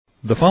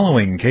The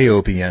following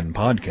KOPN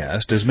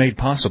podcast is made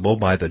possible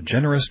by the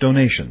generous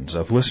donations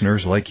of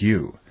listeners like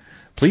you.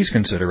 Please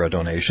consider a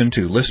donation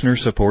to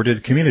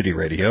listener-supported community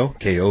radio,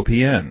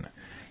 KOPN.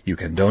 You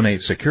can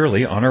donate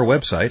securely on our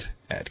website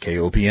at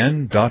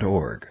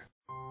kopn.org.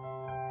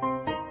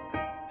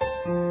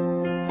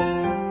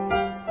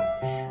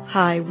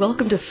 Hi,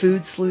 welcome to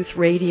Food Sleuth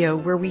Radio,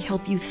 where we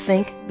help you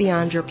think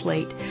beyond your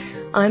plate.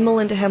 I'm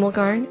Melinda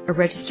Hemmelgarn, a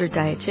registered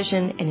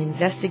dietitian and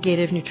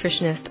investigative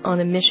nutritionist on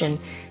a mission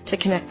to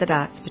connect the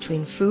dots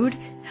between food,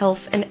 health,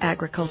 and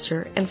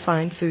agriculture and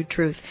find food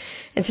truth.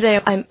 And today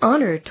I'm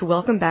honored to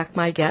welcome back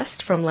my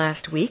guest from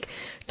last week,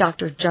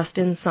 Dr.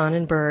 Justin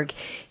Sonnenberg.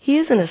 He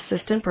is an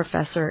assistant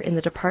professor in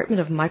the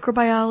Department of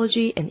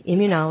Microbiology and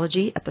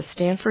Immunology at the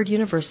Stanford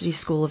University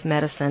School of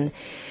Medicine.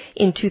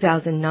 In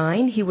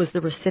 2009, he was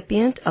the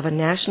recipient of a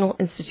National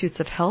Institutes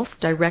of Health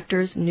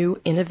Director's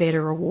New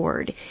Innovator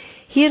Award.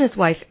 He and his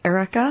wife,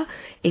 Erica,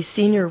 a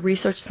senior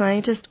research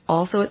scientist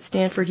also at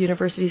Stanford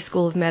University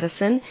School of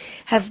Medicine,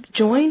 have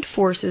joined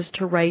forces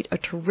to write a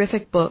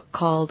terrific book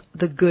called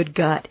The Good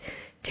Gut,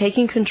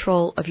 Taking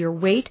Control of Your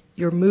Weight,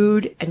 Your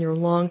Mood, and Your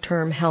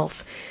Long-Term Health.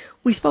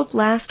 We spoke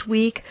last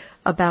week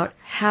about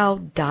how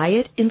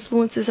diet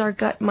influences our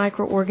gut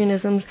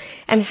microorganisms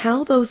and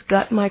how those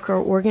gut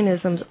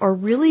microorganisms are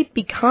really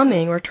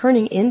becoming or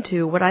turning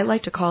into what I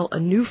like to call a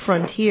new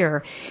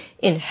frontier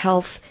in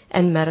health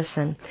and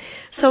medicine.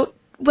 So,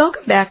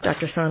 welcome back,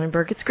 Dr.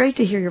 Sonnenberg. It's great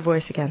to hear your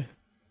voice again.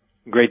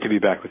 Great to be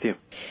back with you.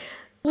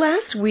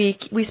 Last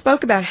week, we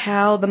spoke about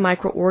how the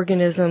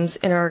microorganisms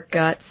in our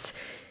guts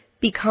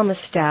become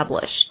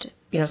established,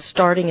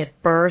 starting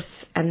at birth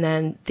and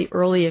then the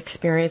early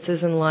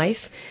experiences in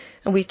life.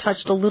 And we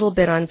touched a little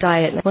bit on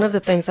diet. And one of the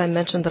things I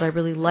mentioned that I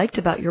really liked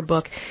about your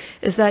book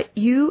is that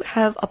you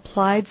have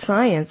applied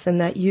science and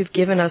that you've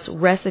given us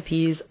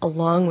recipes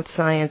along with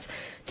science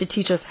to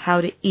teach us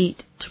how to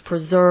eat to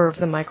preserve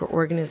the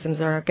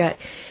microorganisms in our gut.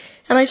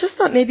 And I just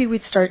thought maybe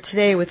we'd start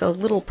today with a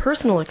little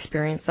personal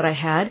experience that I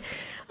had.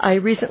 I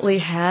recently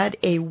had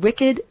a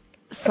wicked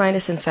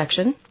sinus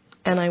infection,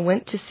 and I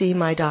went to see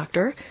my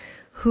doctor,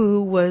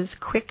 who was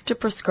quick to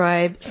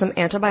prescribe some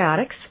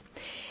antibiotics.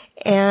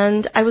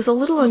 And I was a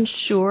little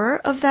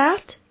unsure of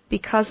that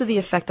because of the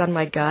effect on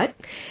my gut.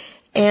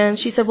 And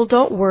she said, well,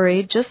 don't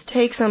worry, just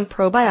take some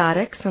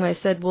probiotics. And I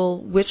said, well,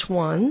 which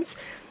ones?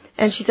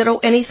 And she said, oh,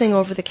 anything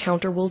over the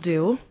counter will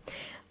do.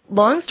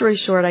 Long story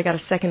short, I got a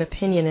second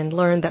opinion and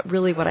learned that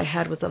really what I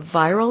had was a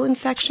viral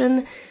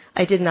infection.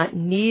 I did not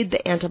need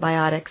the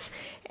antibiotics.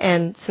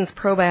 And since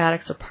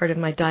probiotics are part of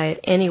my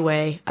diet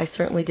anyway, I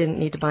certainly didn't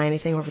need to buy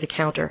anything over the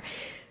counter.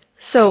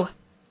 So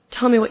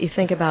tell me what you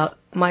think about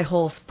my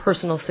whole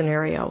personal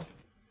scenario.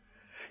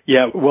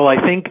 Yeah, well,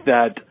 I think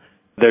that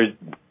there's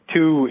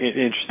two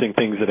interesting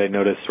things that I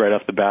noticed right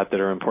off the bat that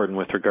are important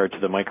with regard to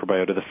the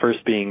microbiota. The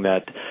first being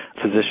that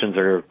physicians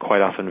are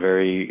quite often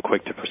very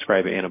quick to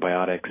prescribe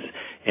antibiotics,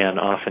 and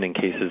often in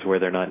cases where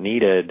they're not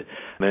needed.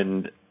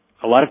 And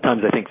a lot of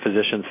times I think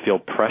physicians feel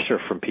pressure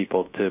from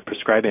people to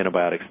prescribe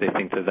antibiotics. They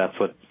think that that's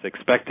what's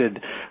expected.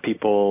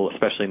 People,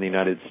 especially in the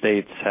United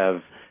States,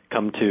 have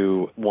come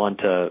to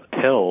want a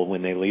pill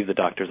when they leave the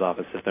doctor's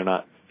office if they're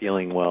not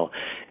feeling well.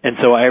 And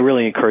so I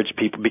really encourage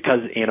people,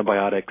 because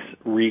antibiotics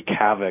wreak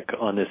havoc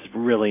on this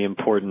really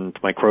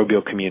important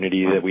microbial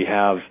community that we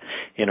have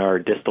in our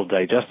distal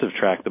digestive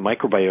tract, the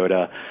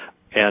microbiota,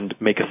 and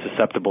make us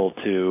susceptible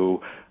to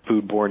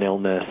foodborne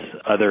illness,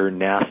 other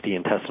nasty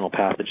intestinal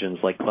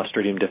pathogens like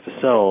Clostridium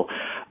difficile,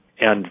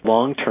 and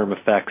long-term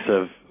effects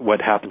of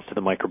what happens to the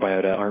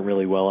microbiota aren't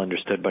really well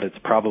understood, but it's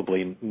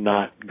probably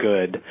not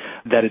good,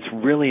 that it's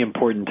really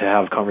important to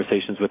have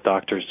conversations with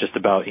doctors just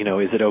about,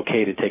 is it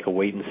okay to take a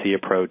wait-and-see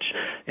approach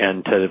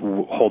and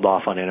to hold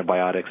off on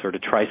antibiotics or to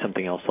try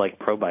something else like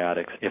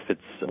probiotics if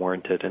it's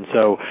warranted. And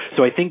so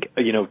I think,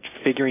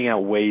 figuring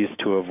out ways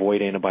to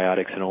avoid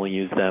antibiotics and only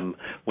use them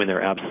when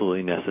they're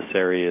absolutely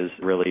necessary is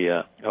really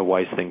a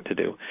wise thing to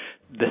do.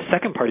 The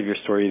second part of your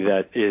story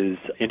that is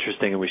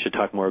interesting and we should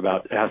talk more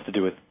about has to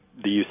do with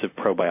the use of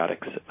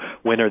probiotics.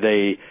 When are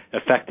they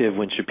effective?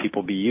 When should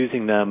people be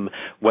using them?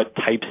 What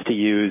types to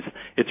use?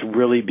 It's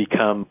really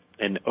become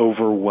an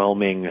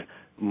overwhelming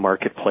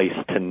marketplace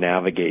to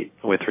navigate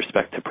with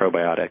respect to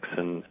probiotics.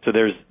 And so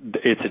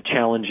it's a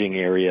challenging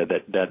area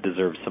that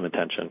deserves some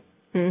attention.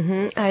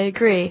 I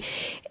agree.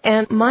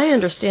 And my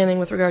understanding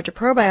with regard to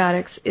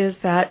probiotics is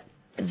that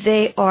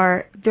they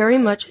are very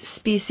much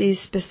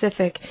species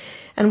specific.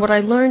 And what I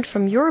learned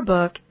from your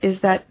book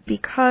is that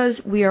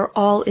because we are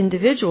all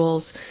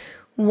individuals,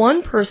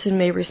 one person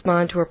may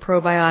respond to a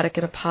probiotic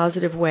in a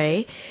positive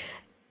way,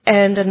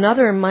 and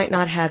another might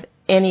not have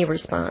any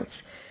response.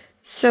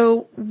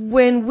 So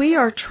when we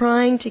are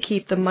trying to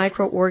keep the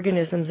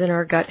microorganisms in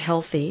our gut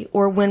healthy,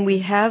 or when we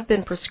have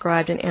been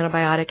prescribed an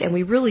antibiotic and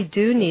we really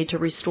do need to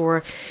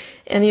restore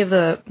any of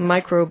the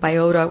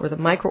microbiota or the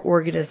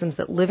microorganisms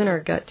that live in our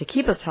gut to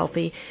keep us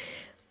healthy,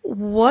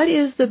 what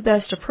is the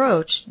best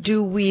approach?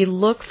 Do we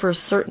look for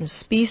certain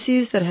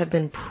species that have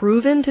been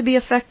proven to be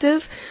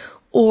effective,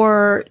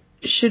 or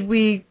should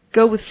we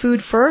go with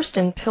food first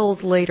and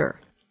pills later?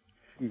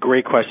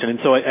 great question. And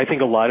so I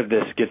think a lot of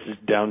this gets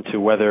down to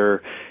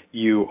whether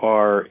you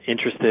are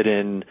interested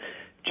in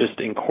just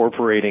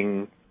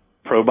incorporating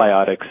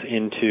probiotics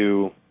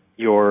into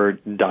your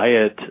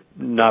diet,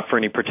 not for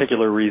any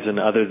particular reason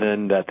other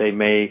than that they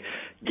may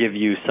give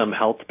you some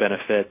health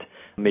benefit,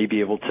 may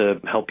be able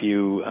to help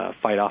you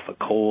fight off a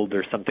cold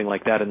or something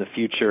like that in the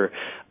future.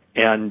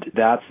 And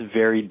that's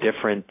very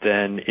different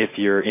than if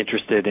you're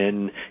interested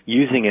in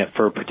using it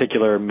for a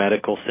particular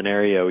medical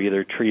scenario,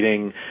 either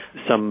treating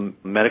some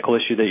medical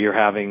issue that you're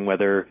having,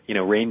 whether,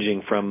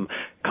 ranging from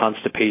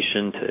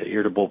constipation to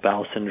irritable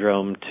bowel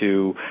syndrome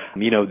to,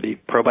 the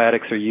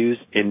probiotics are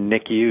used in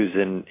NICUs,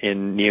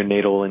 in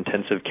neonatal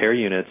intensive care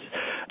units,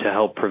 to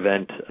help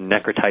prevent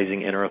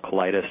necrotizing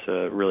enterocolitis,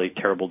 a really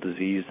terrible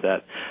disease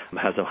that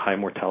has a high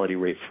mortality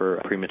rate for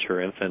premature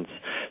infants,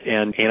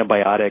 and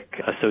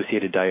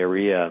antibiotic-associated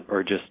diarrhea,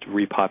 or just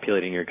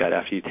repopulating your gut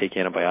after you take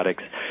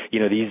antibiotics.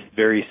 These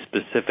very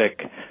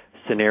specific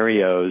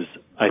scenarios,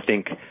 I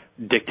think,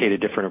 dictate a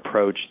different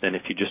approach than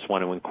if you just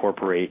want to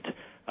incorporate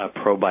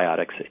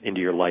probiotics into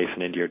your life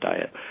and into your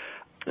diet.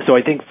 So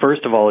I think,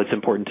 first of all, it's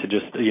important to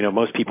just,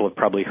 most people have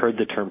probably heard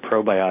the term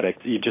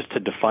probiotic. Just to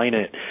define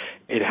it,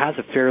 it has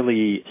a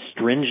fairly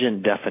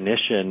stringent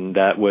definition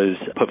that was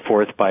put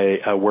forth by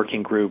a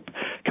working group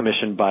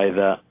commissioned by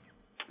the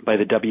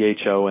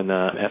WHO and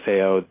the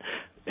FAO.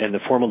 And the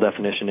formal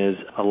definition is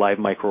a live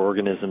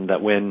microorganism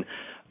that, when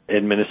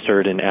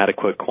administered in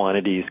adequate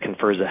quantities,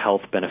 confers a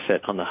health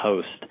benefit on the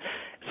host.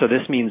 So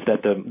this means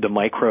that the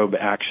microbe,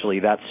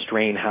 actually, that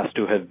strain has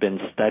to have been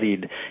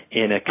studied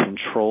in a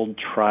controlled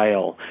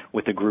trial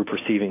with a group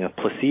receiving a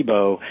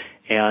placebo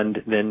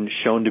and then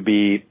shown to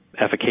be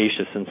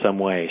efficacious in some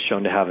way,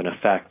 shown to have an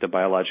effect, a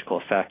biological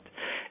effect.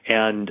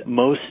 And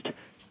most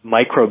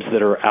microbes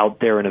that are out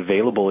there and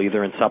available,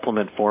 either in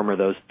supplement form or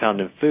those found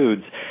in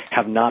foods,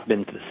 have not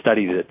been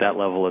studied at that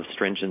level of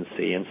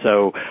stringency. And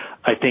so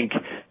I think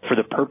for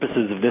the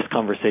purposes of this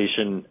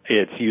conversation,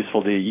 it's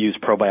useful to use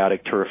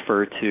probiotic to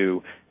refer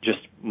to just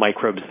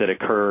microbes that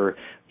occur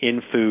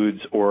in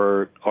foods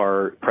or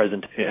are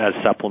present as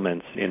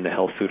supplements in the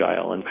health food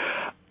aisle. And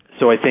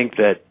so I think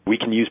that we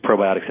can use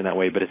probiotics in that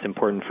way, but it's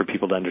important for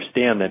people to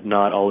understand that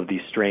not all of these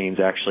strains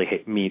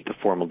actually meet the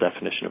formal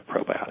definition of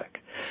probiotic.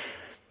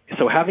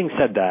 So having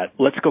said that,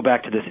 let's go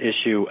back to this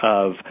issue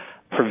of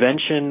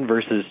prevention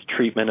versus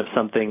treatment of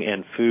something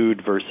and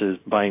food versus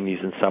buying these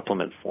in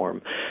supplement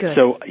form. Good.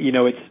 So,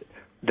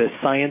 the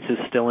science is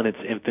still in its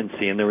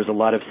infancy, and there was a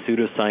lot of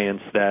pseudoscience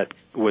that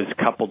was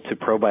coupled to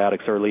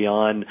probiotics early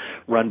on,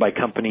 run by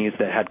companies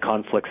that had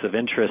conflicts of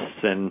interests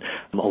and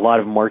a lot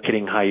of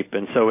marketing hype.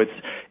 And so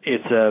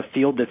it's a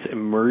field that's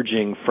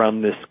emerging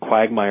from this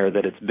quagmire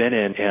that it's been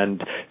in,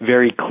 and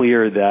very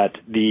clear that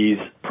these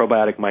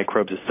probiotic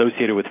microbes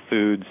associated with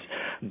foods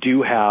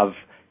do have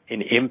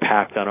an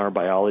impact on our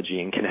biology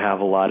and can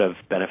have a lot of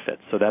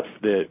benefits. So that's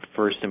the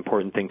first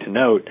important thing to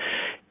note.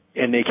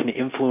 And they can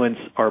influence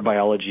our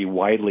biology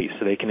widely.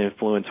 So they can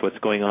influence what's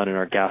going on in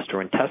our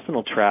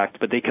gastrointestinal tract,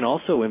 but they can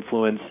also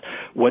influence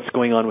what's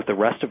going on with the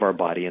rest of our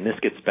body. And this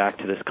gets back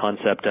to this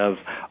concept of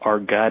our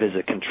gut as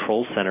a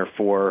control center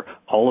for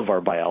all of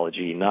our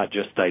biology, not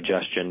just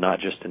digestion, not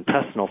just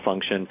intestinal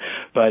function,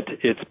 but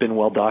it's been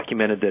well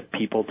documented that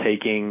people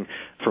taking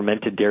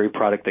fermented dairy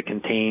product that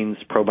contains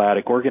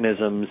probiotic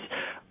organisms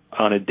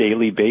on a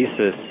daily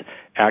basis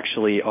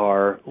actually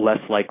are less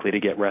likely to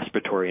get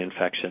respiratory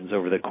infections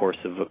over the course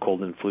of a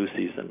cold and flu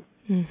season.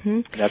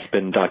 Mm-hmm. That's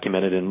been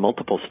documented in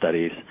multiple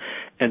studies.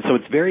 And so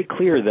it's very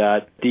clear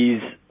that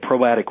these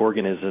probiotic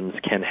organisms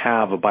can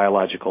have a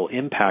biological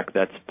impact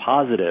that's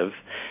positive.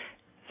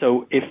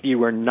 So if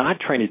you are not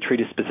trying to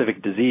treat a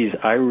specific disease,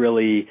 I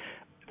really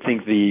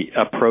think the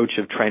approach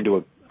of trying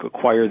to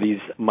acquire these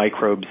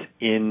microbes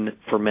in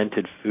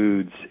fermented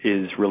foods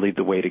is really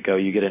the way to go.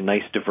 You get a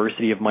nice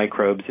diversity of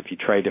microbes if you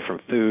try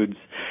different foods,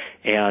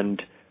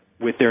 and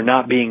with there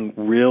not being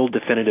real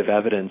definitive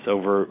evidence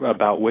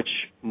about which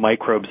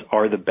microbes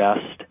are the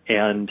best,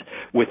 and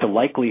with the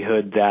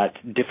likelihood that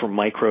different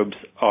microbes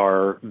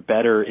are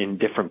better in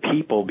different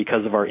people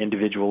because of our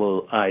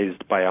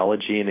individualized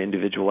biology and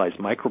individualized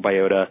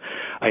microbiota,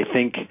 I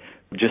think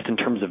just in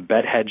terms of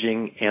bet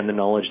hedging and the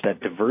knowledge that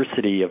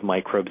diversity of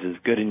microbes is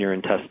good in your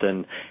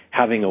intestine,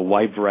 having a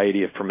wide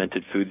variety of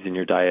fermented foods in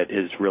your diet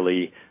is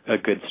really a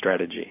good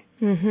strategy.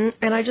 Mm-hmm.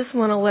 And I just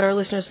want to let our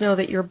listeners know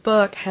that your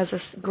book has a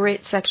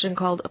great section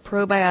called A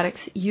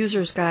Probiotics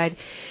User's Guide,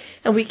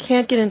 and we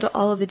can't get into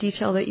all of the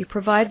detail that you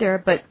provide there,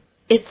 but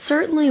it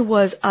certainly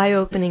was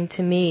eye-opening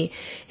to me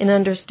in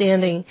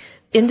understanding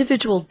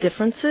individual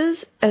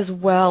differences as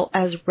well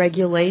as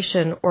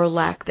regulation or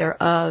lack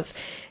thereof.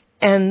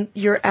 And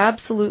you're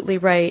absolutely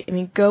right. I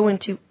mean, go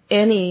into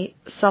any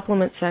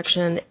supplement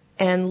section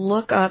and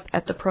look up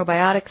at the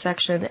probiotic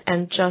section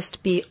and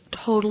just be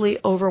totally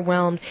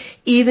overwhelmed,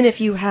 even if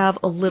you have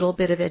a little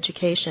bit of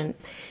education.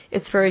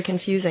 It's very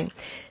confusing.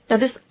 Now,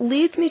 this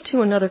leads me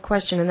to another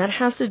question, and that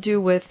has to do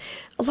with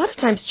a lot of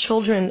times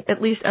children,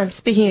 at least I'm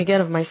speaking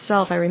again of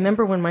myself, I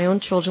remember when my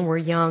own children were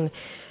young,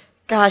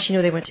 gosh,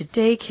 they went to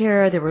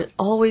daycare, there were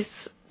always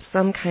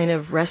some kind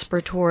of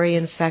respiratory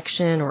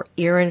infection or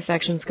ear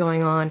infections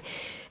going on,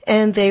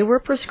 and they were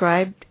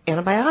prescribed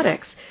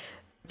antibiotics.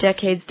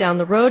 Decades down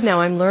the road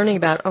now, I'm learning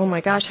about, oh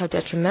my gosh, how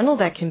detrimental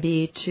that can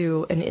be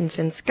to an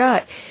infant's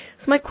gut.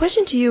 So my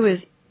question to you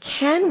is,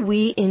 can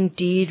we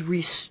indeed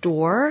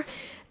restore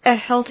a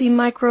healthy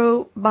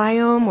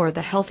microbiome or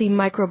the healthy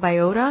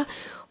microbiota?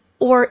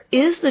 Or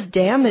is the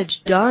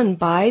damage done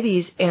by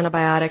these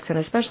antibiotics, and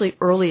especially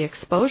early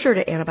exposure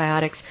to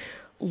antibiotics,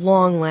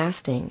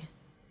 long-lasting?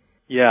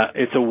 Yeah,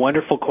 it's a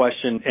wonderful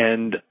question,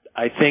 and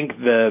I think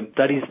the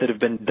studies that have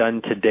been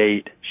done to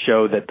date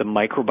show that the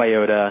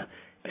microbiota,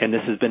 and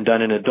this has been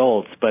done in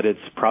adults, but it's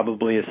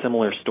probably a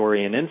similar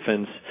story in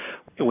infants.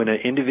 When an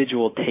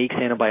individual takes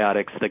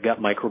antibiotics, the gut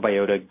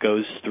microbiota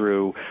goes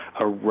through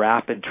a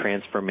rapid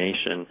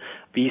transformation.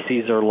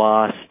 Feces are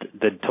lost,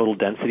 the total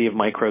density of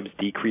microbes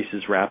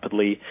decreases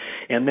rapidly,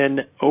 and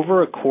then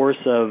over a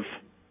course of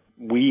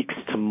weeks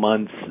to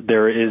months,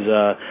 there is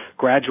a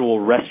gradual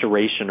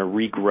restoration or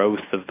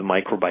regrowth of the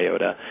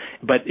microbiota.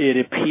 But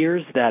it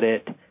appears that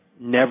it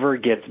never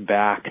gets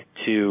back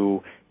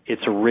to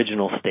its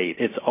original state.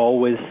 It's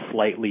always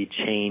slightly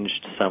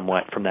changed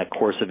somewhat from that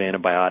course of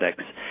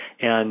antibiotics.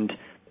 And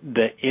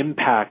the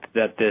impact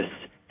that this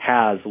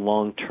has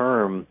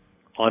long-term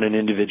on an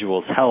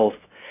individual's health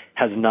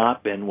has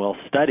not been well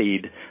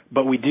studied,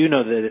 but we do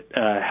know that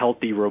a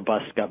healthy,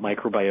 robust gut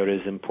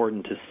microbiota is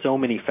important to so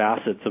many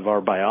facets of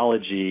our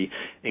biology,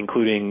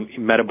 including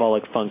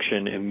metabolic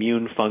function,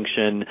 immune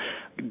function,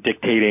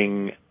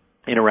 dictating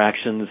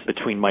interactions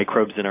between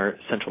microbes in our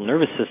central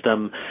nervous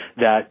system,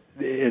 that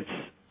it's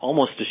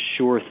almost a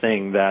sure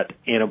thing that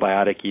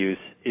antibiotic use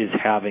is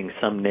having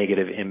some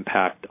negative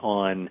impact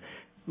on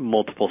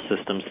multiple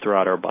systems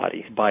throughout our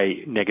body by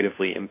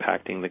negatively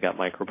impacting the gut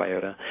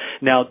microbiota.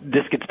 Now,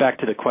 this gets back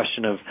to the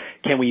question of,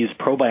 can we use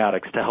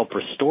probiotics to help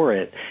restore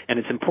it? And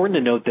it's important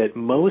to note that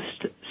most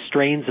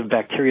strains of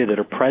bacteria that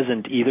are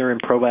present either in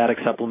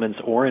probiotic supplements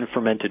or in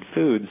fermented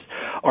foods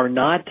are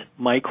not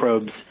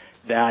microbes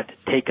that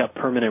take up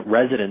permanent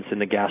residence in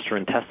the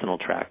gastrointestinal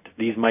tract.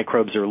 These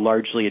microbes are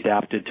largely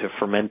adapted to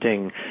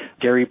fermenting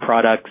dairy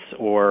products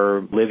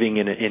or living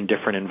in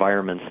different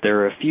environments. There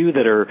are a few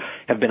that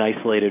have been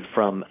isolated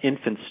from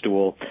infant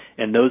stool,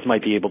 and those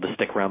might be able to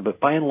stick around. But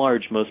by and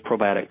large, most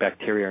probiotic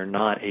bacteria are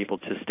not able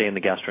to stay in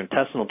the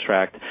gastrointestinal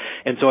tract.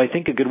 And so I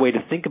think a good way to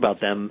think about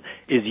them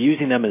is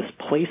using them as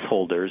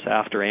placeholders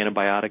after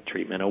antibiotic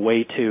treatment, a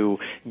way to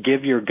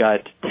give your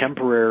gut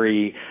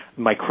temporary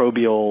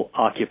microbial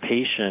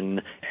occupation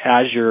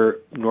as your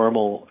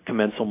normal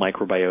commensal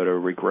microbiota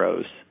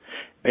regrows.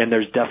 And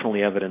there's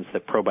definitely evidence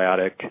that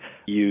probiotic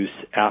use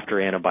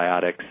after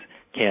antibiotics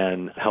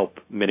can help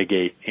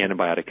mitigate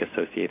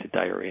antibiotic-associated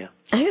diarrhea.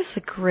 I think it's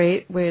a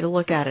great way to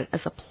look at it,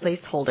 as a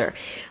placeholder.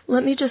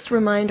 Let me just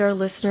remind our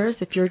listeners,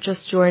 if you're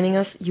just joining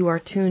us, you are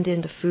tuned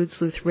into Food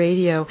Sleuth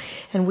Radio,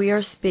 and we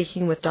are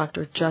speaking with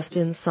Dr.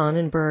 Justin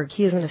Sonnenberg.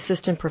 He is an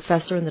assistant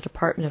professor in the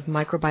Department of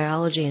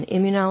Microbiology and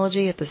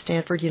Immunology at the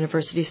Stanford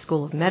University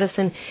School of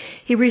Medicine.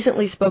 He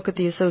recently spoke at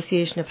the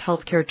Association of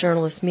Healthcare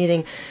Journalists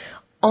meeting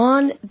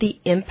on the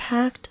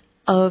impact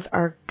of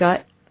our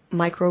gut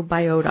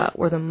microbiota,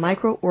 or the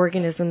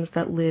microorganisms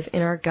that live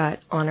in our gut,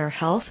 on our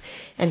health.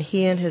 And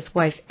he and his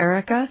wife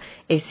Erica,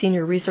 a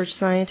senior research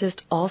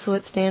scientist also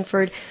at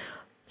Stanford,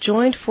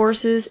 joined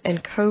forces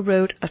and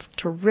co-wrote a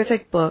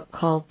terrific book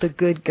called The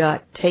Good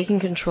Gut: Taking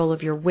Control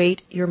of Your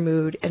Weight, Your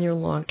Mood, and Your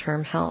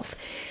Long-Term Health.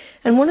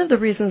 And one of the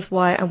reasons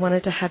why I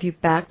wanted to have you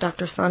back,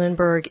 Dr.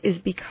 Sonnenberg, is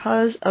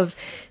because of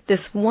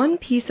this one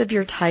piece of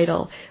your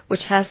title,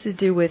 which has to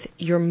do with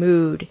your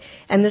mood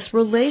and this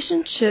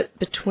relationship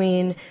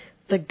between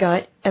the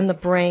gut and the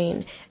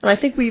brain. And I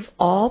think we've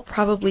all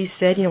probably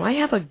said, I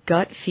have a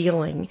gut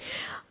feeling.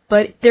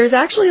 But there's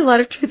actually a lot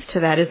of truth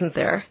to that, isn't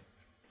there?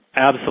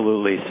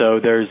 Absolutely.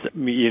 So there's,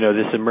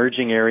 this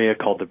emerging area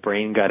called the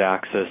brain-gut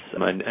axis,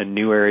 a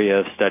new area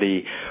of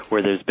study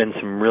where there's been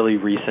some really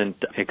recent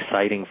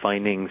exciting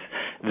findings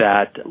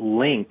that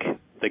link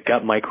the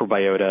gut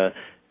microbiota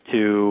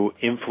to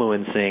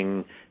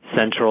influencing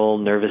central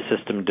nervous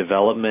system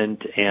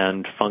development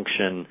and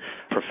function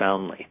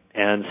profoundly.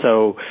 And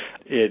so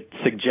it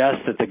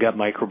suggests that the gut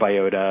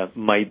microbiota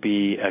might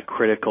be a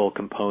critical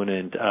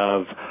component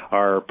of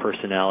our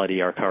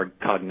personality, our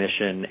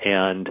cognition,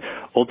 and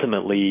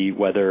ultimately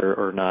whether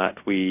or not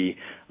we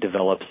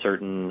develop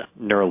certain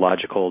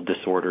neurological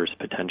disorders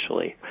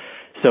potentially.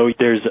 So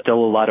there's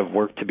still a lot of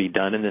work to be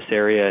done in this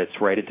area.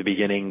 It's right at the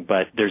beginning,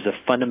 but there's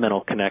a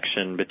fundamental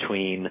connection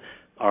between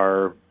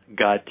our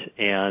gut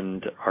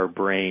and our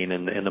brain,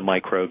 and the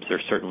microbes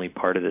are certainly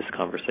part of this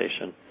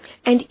conversation.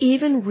 And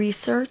even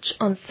research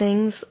on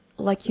things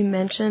like you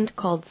mentioned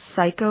called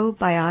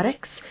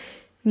psychobiotics,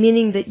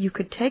 meaning that you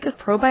could take a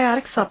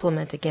probiotic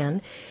supplement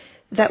again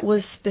that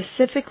was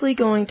specifically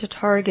going to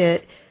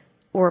target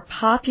or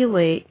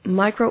populate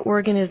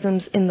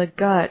microorganisms in the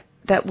gut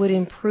that would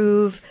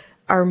improve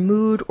our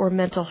mood or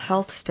mental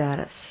health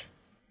status.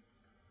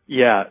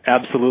 Yeah,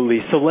 absolutely.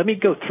 So let me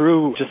go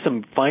through just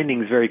some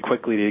findings very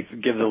quickly to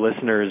give the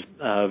listeners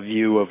a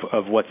view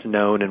of what's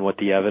known and what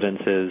the evidence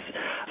is.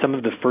 Some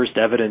of the first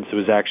evidence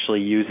was actually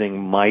using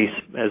mice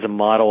as a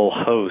model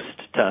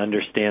host to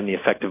understand the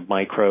effect of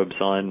microbes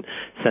on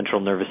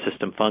central nervous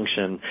system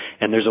function.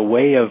 And there's a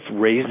way of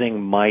raising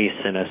mice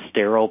in a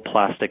sterile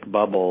plastic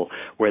bubble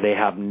where they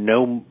have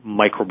no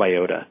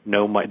microbiota,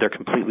 they're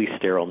completely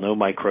sterile, no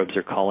microbes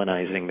are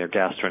colonizing their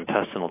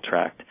gastrointestinal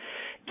tract.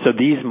 So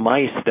these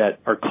mice that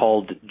are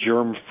called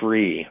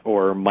germ-free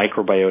or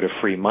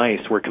microbiota-free mice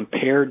were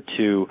compared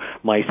to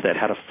mice that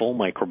had a full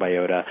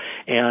microbiota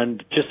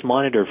and just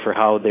monitored for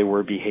how they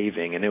were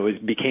behaving. And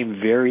it became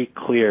very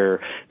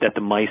clear that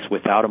the mice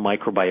without a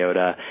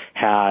microbiota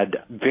had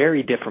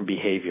very different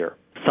behavior,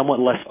 somewhat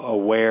less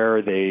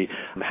aware, they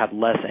had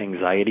less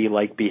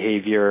anxiety-like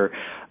behavior,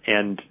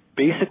 and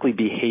basically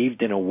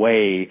behaved in a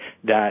way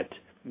that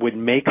would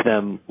make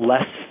them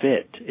less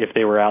fit if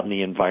they were out in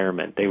the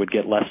environment. They would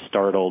get less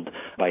startled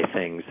by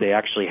things. They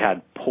actually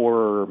had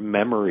poorer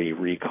memory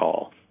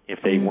recall if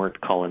they weren't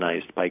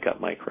colonized by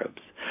gut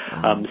microbes.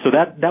 So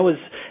that was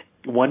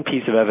one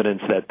piece of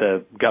evidence that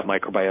the gut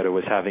microbiota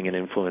was having an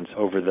influence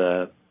over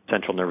the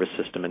central nervous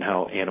system and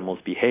how animals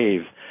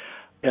behave.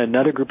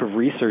 Another group of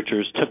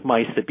researchers took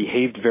mice that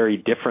behaved very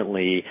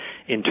differently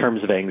in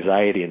terms of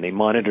anxiety, and they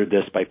monitored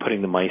this by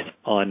putting the mice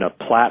on a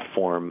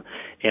platform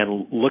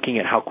and looking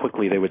at how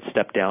quickly they would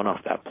step down off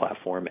that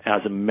platform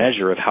as a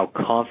measure of how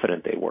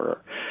confident they were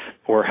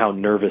or how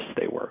nervous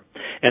they were.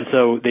 And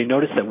so they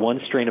noticed that one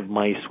strain of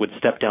mice would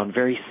step down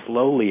very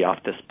slowly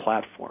off this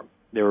platform.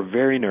 They were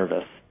very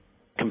nervous,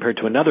 compared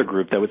to another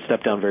group that would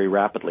step down very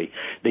rapidly.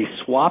 They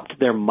swapped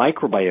their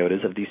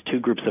microbiotas of these two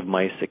groups of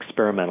mice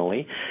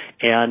experimentally,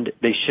 and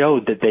they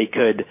showed that they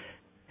could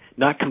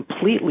not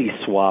completely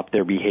swap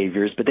their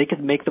behaviors, but they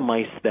could make the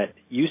mice that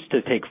used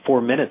to take 4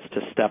 minutes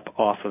to step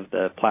off of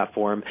the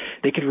platform,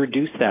 they could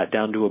reduce that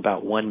down to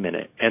about 1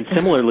 minute. And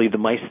similarly, the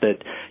mice that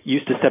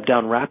used to step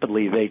down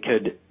rapidly, they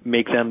could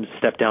make them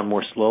step down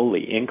more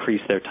slowly,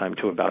 increase their time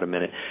to about a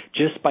minute,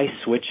 just by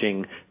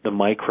switching the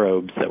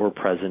microbes that were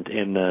present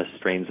in the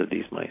strains of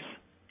these mice.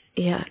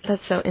 Yeah,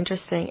 that's so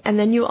interesting. And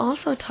then you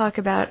also talk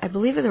about, I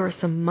believe there was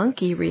some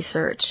monkey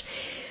research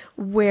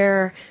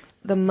where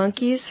the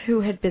monkeys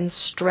who had been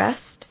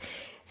stressed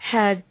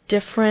had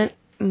different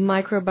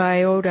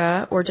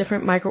microbiota or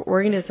different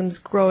microorganisms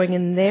growing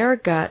in their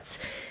guts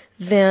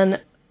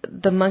than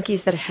the monkeys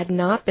that had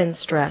not been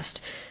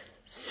stressed.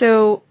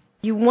 So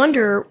you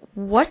wonder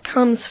what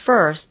comes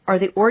first. Are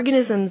the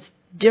organisms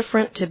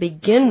different to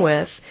begin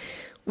with,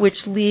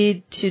 which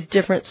lead to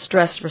different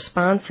stress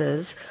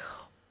responses,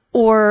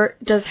 or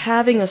does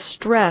having a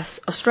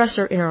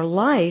stressor in our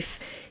life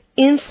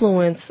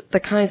influence the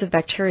kinds of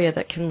bacteria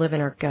that can live in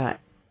our gut?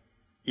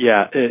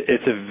 Yeah,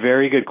 it's a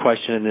very good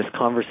question, and this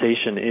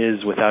conversation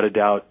is, without a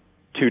doubt,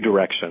 two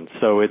directions.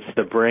 So it's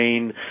the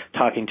brain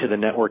talking to the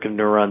network of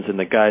neurons in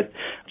the gut,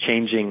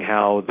 changing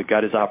how the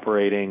gut is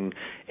operating,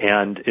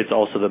 and it's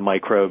also the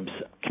microbes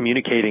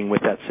communicating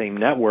with that same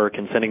network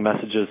and sending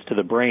messages to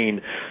the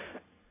brain,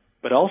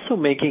 but also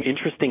making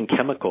interesting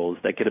chemicals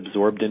that get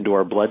absorbed into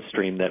our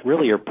bloodstream that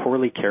really are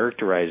poorly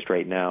characterized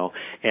right now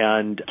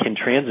and can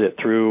transit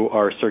through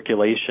our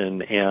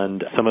circulation,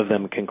 and some of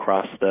them can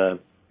cross the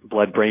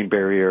blood-brain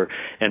barrier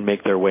and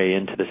make their way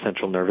into the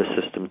central nervous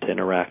system to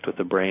interact with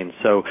the brain.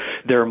 So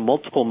there are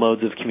multiple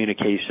modes of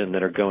communication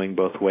that are going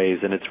both ways,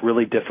 and it's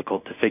really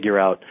difficult to figure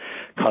out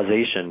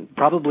causation.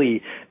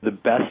 Probably the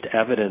best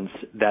evidence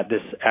that this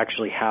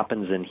actually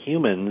happens in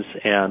humans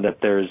and that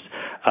there's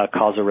a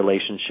causal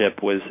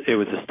relationship was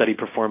a study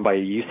performed by a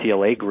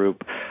UCLA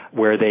group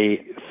where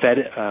they fed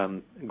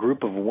a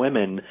group of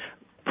women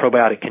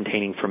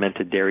probiotic-containing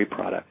fermented dairy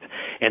product.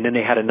 And then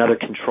they had another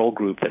control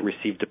group that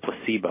received a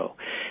placebo.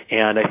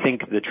 And I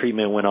think the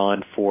treatment went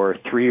on for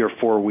 3 or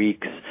 4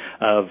 weeks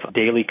of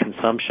daily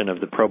consumption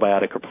of the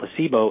probiotic or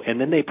placebo,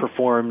 and then they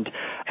performed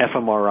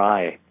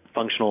fMRI,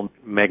 functional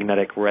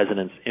magnetic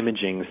resonance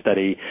imaging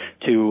study,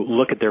 to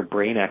look at their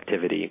brain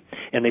activity.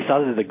 And they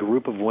saw that the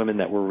group of women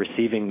that were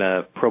receiving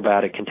the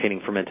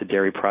probiotic-containing fermented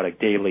dairy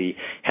product daily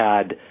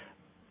had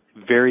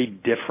very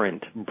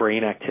different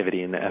brain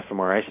activity in the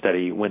fMRI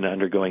study when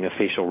undergoing a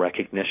facial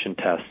recognition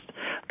test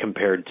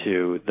compared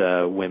to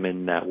the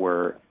women that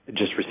were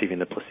just receiving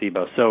the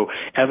placebo. So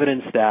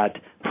evidence that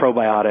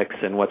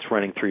probiotics and what's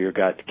running through your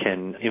gut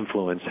can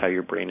influence how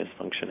your brain is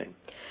functioning.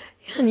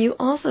 And you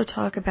also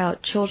talk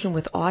about children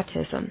with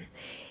autism.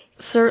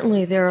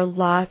 Certainly there are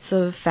lots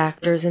of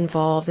factors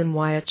involved in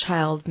why a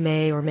child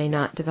may or may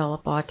not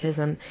develop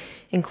autism,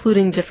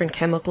 including different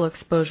chemical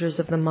exposures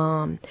of the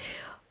mom.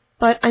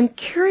 But I'm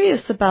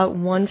curious about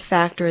one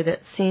factor that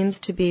seems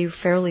to be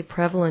fairly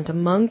prevalent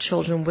among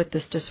children with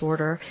this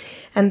disorder,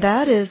 and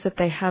that is that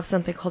they have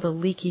something called a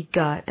leaky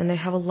gut, and they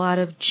have a lot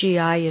of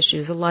GI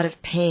issues, a lot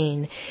of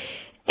pain.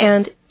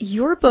 And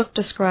your book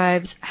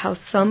describes how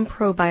some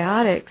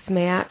probiotics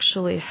may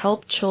actually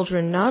help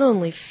children not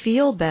only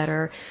feel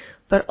better,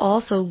 but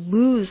also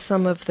lose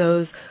some of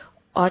those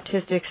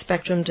autistic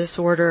spectrum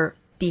disorder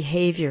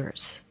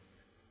behaviors.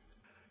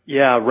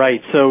 Yeah,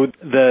 right. So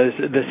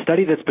the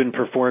study that's been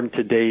performed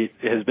to date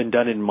has been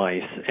done in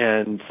mice,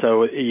 and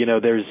so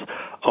there's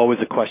always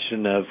a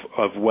question of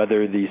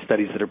whether the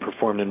studies that are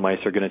performed in mice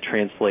are going to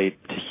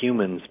translate to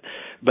humans.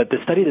 But the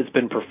study that's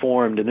been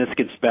performed, and this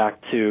gets back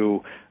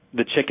to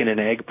the chicken and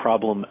egg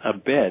problem a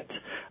bit,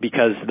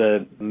 because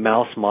the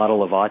mouse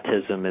model of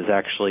autism is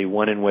actually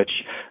one in which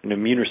an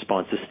immune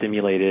response is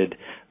stimulated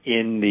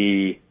in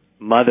the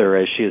mother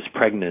as she is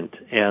pregnant,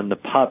 and the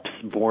pups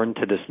born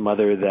to this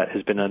mother that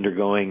has been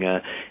undergoing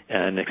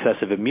an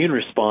excessive immune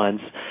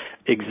response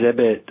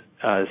exhibit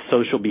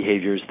social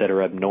behaviors that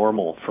are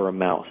abnormal for a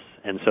mouse.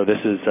 And so this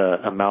is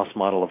a mouse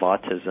model of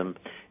autism.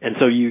 And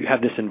so you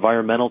have this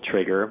environmental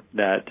trigger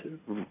that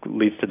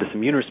leads to this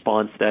immune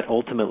response that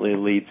ultimately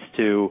leads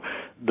to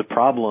the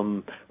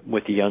problem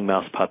with the young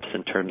mouse pups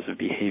in terms of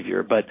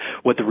behavior. But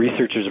what the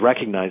researchers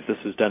recognized, this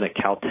was done at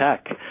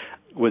Caltech,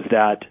 was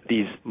that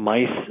these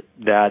mice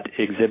that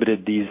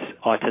exhibited these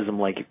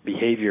autism-like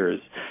behaviors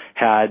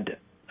had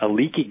a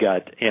leaky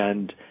gut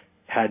and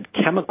had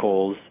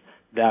chemicals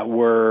that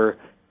were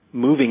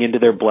moving into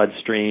their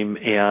bloodstream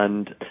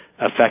and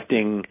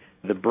affecting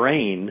the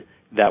brain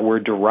that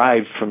were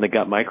derived from the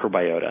gut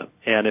microbiota.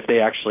 And if they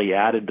actually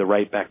added the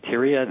right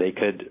bacteria, they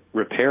could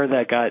repair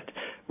that gut,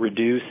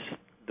 reduce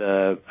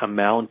the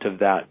amount of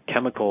that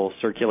chemical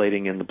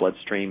circulating in the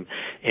bloodstream,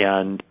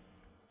 and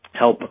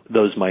help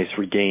those mice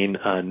regain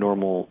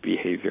normal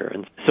behavior.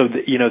 And so,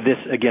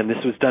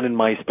 this was done in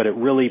mice, but it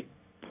really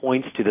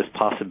points to this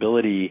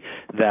possibility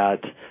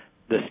that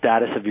the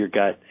status of your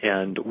gut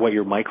and what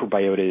your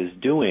microbiota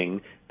is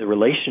doing, the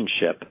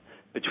relationship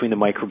between the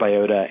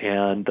microbiota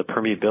and the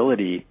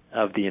permeability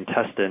of the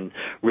intestine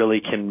really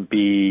can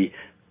be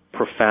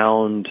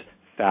profound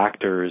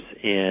factors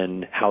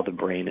in how the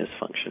brain is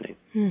functioning.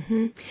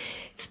 Mm-hmm.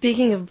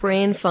 Speaking of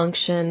brain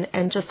function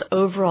and just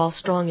overall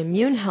strong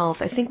immune health,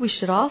 I think we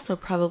should also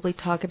probably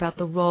talk about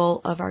the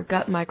role of our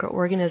gut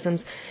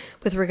microorganisms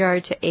with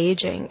regard to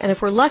aging. And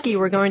if we're lucky,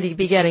 we're going to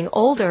be getting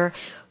older,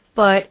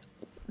 but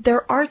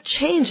there are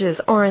changes,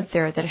 aren't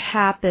there, that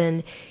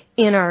happen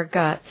in our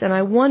guts. And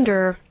I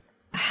wonder,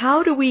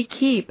 how do we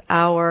keep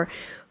our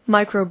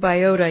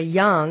microbiota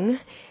young,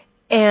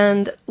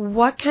 and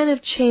what kind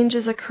of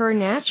changes occur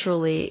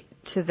naturally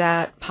to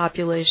that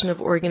population of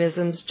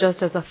organisms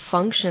just as a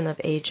function of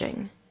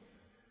aging?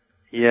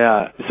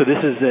 Yeah, so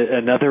this is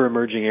another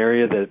emerging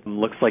area that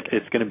looks like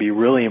it's going to be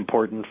really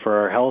important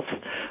for our health,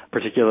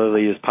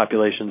 particularly as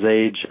populations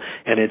age,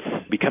 and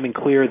it's becoming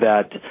clear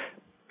that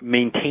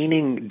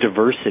maintaining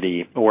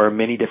diversity or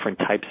many different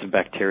types of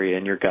bacteria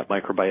in your gut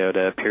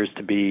microbiota appears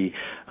to be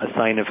a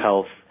sign of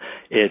health.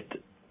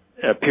 It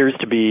appears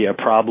to be a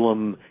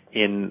problem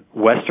in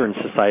Western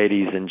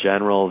societies in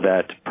general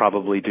that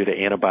probably due to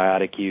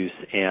antibiotic use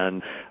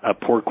and a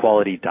poor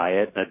quality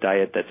diet, a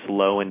diet that's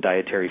low in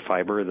dietary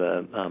fiber,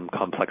 the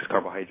complex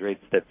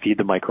carbohydrates that feed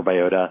the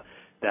microbiota,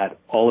 that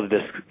all of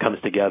this comes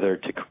together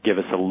to give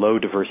us a low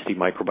diversity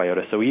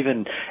microbiota. So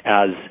even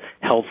as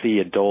healthy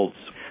adults,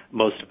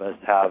 most of us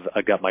have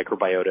a gut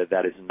microbiota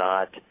that is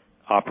not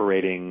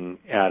operating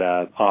at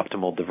a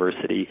optimal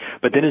diversity.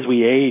 But then as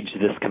we age,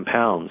 this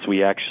compounds.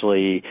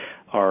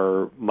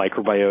 Our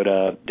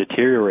microbiota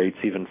deteriorates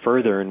even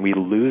further, and we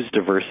lose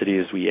diversity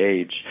as we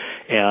age.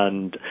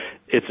 And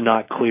it's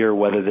not clear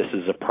whether this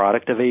is a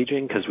product of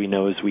aging, because we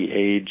know as we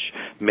age,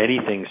 many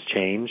things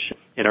change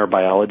in our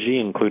biology,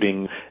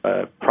 including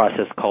a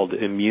process called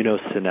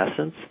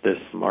immunosenescence,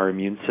 our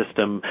immune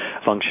system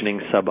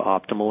functioning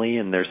suboptimally,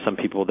 and there's some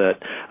people that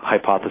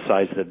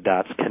hypothesize that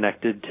that's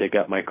connected to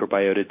gut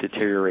microbiota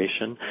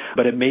deterioration.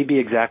 But it may be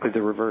exactly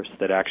the reverse,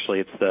 that actually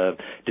it's the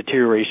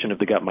deterioration of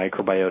the gut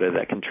microbiota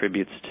that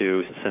contributes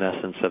to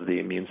senescence of the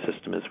immune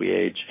system as we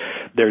age.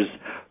 There's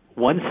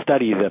one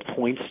study that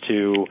points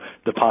to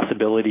the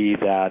possibility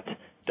that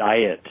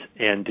diet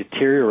and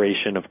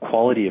deterioration of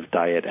quality of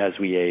diet as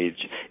we age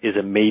is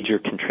a major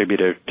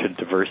contributor to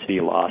diversity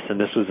loss. And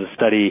this was a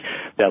study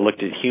that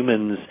looked at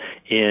humans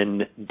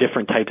in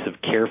different types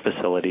of care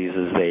facilities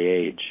as they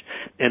age.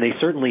 And they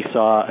certainly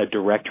saw a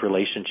direct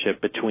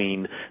relationship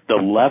between the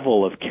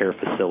level of care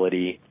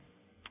facility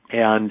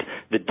and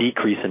the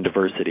decrease in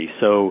diversity.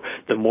 So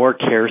the more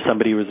care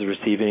somebody was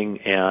receiving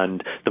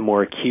and the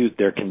more acute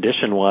their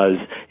condition was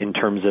in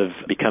terms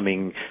of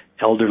becoming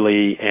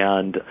elderly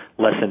and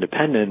less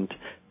independent,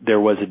 there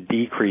was a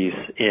decrease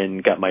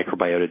in gut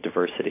microbiota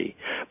diversity.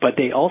 But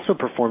they also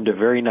performed a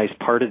very nice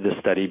part of this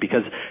study,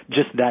 because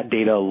just that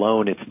data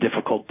alone, it's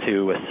difficult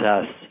to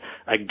assess,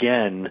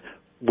 again,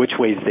 which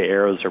ways the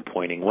arrows are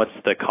pointing, what's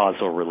the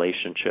causal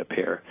relationship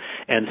here.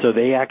 And so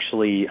they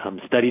actually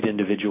studied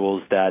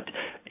individuals that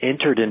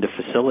entered into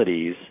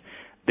facilities.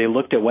 They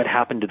looked at what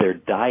happened to their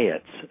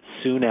diets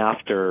soon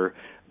after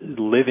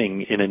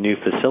living in a new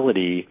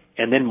facility,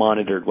 and then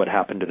monitored what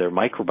happened to their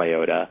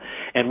microbiota.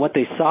 And what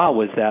they saw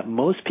was that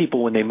most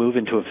people, when they move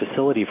into a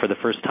facility for the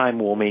first time,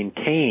 will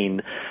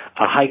maintain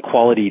a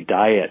high-quality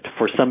diet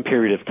for some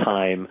period of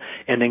time,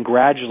 and then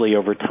gradually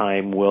over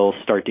time will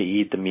start to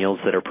eat the meals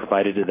that are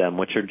provided to them,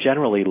 which are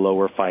generally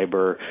lower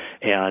fiber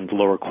and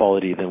lower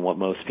quality than what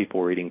most people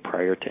were eating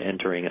prior to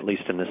entering, at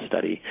least in this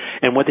study.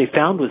 And what they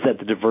found was that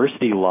the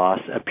diversity loss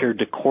appeared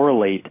to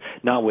correlate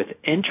not with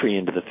entry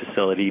into the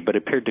facility, but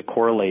appeared to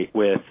correlate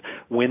with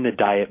when the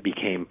diet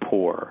became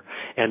poor.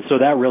 And so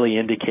that really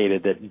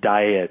indicated that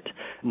diet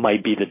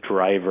might be the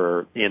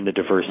driver in the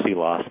diversity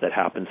loss that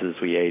happens as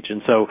we age.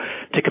 And so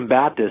to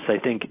combat this, I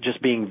think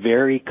just being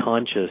very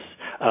conscious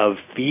of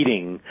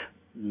feeding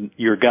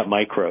your gut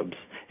microbes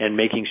and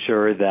making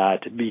sure that,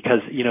 because,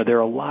 there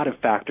are a lot of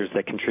factors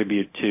that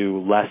contribute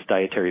to less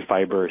dietary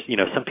fiber.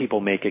 Some people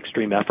make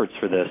extreme efforts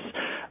for this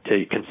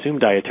to consume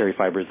dietary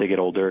fiber as they get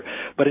older.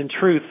 But in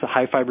truth,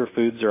 high fiber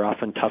foods are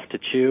often tough to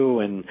chew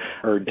and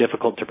are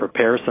difficult to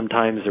prepare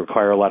sometimes. They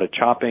require a lot of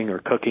chopping or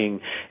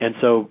cooking. And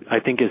so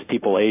I think as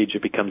people age,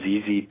 it becomes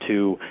easy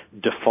to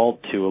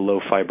default to a low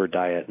fiber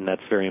diet. And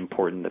that's very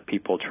important that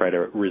people try to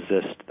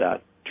resist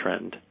that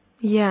trend.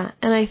 Yeah,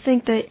 and I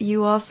think that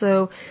you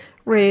also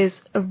raise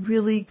a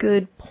really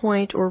good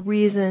point or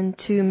reason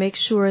to make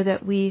sure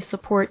that we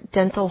support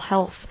dental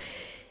health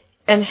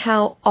and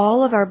how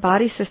all of our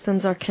body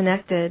systems are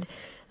connected.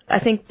 I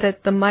think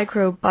that the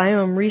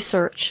microbiome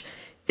research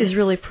is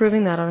really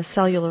proving that on a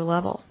cellular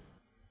level.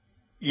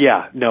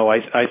 Yeah, no,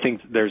 I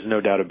think there's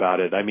no doubt about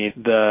it. I mean,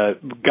 the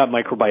gut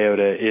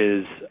microbiota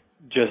is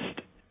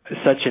just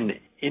such an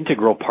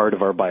integral part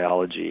of our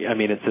biology. I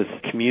mean, it's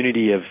this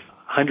community of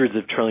hundreds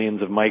of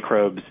trillions of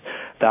microbes,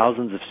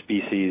 thousands of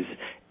species,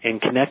 and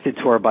connected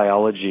to our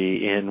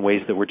biology in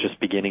ways that we're just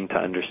beginning to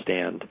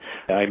understand.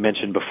 I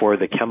mentioned before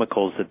the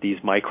chemicals that these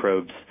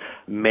microbes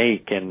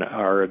make and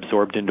are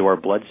absorbed into our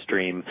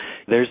bloodstream.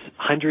 There's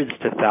hundreds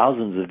to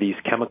thousands of these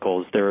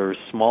chemicals. They're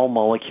small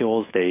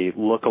molecules. They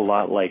look a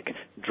lot like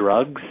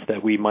drugs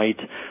that we might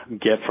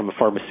get from a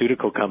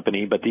pharmaceutical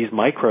company, but these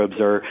microbes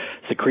are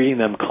secreting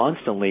them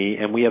constantly,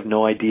 and we have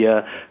no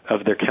idea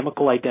of their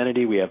chemical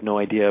identity. We have no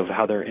idea of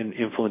how they're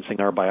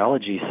influencing our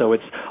biology. So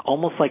it's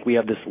almost like we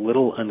have this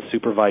little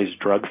unsupervised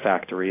drug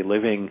factory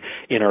living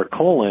in our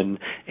colon,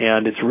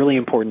 and it's really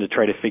important to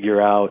try to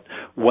figure out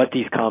what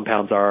these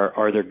compounds are.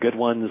 Are there good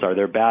ones? Are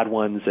there bad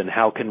ones? And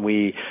how can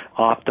we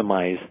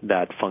optimize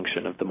that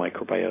function of the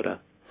microbiota?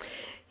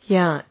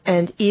 Yeah,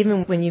 and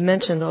even when you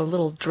mentioned the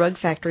little drug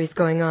factories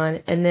going on,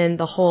 and then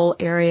the whole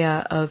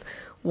area of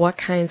what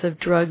kinds of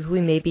drugs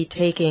we may be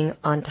taking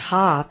on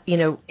top,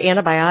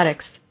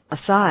 antibiotics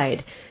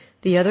aside,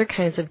 the other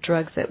kinds of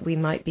drugs that we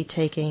might be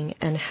taking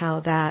and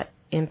how that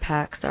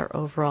impacts our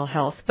overall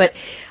health. But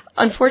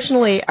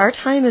unfortunately, our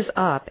time is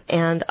up,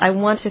 and I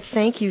want to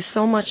thank you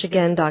so much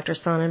again, Dr.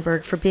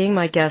 Sonnenberg, for being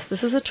my guest.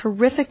 This is a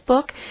terrific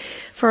book.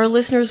 For our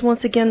listeners,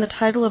 once again, the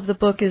title of the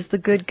book is The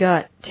Good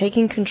Gut,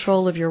 Taking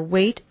Control of Your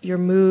Weight, Your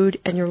Mood,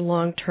 and Your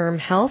Long-Term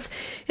Health.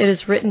 It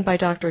is written by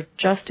Dr.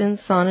 Justin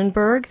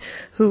Sonnenberg,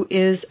 who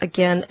is,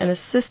 again, an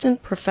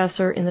assistant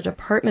professor in the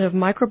Department of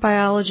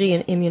Microbiology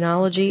and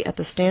Immunology at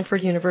the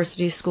Stanford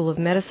University School of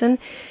Medicine,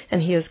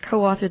 and he has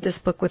co-authored this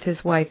book with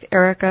his wife,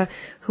 Erica,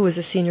 who is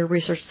a senior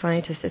research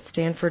scientist at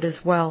Stanford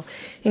as well.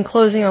 In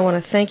closing, I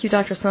want to thank you,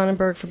 Dr.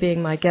 Sonnenberg, for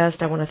being my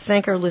guest. I want to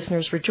thank our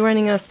listeners for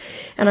joining us,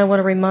 and I want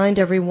to remind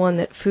everyone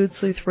that Food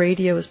Sleuth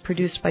Radio is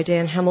produced by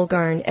Dan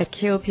Hemmelgarn at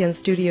KOPN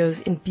Studios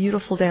in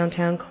beautiful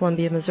downtown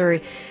Columbia,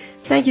 Missouri.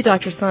 Thank you,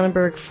 Dr.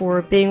 Sonnenberg,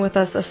 for being with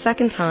us a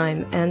second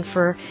time and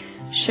for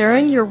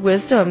sharing your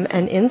wisdom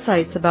and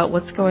insights about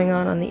what's going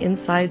on the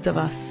insides of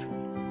us.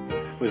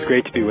 It was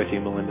great to be with you,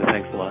 Melinda.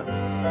 Thanks a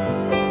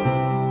lot.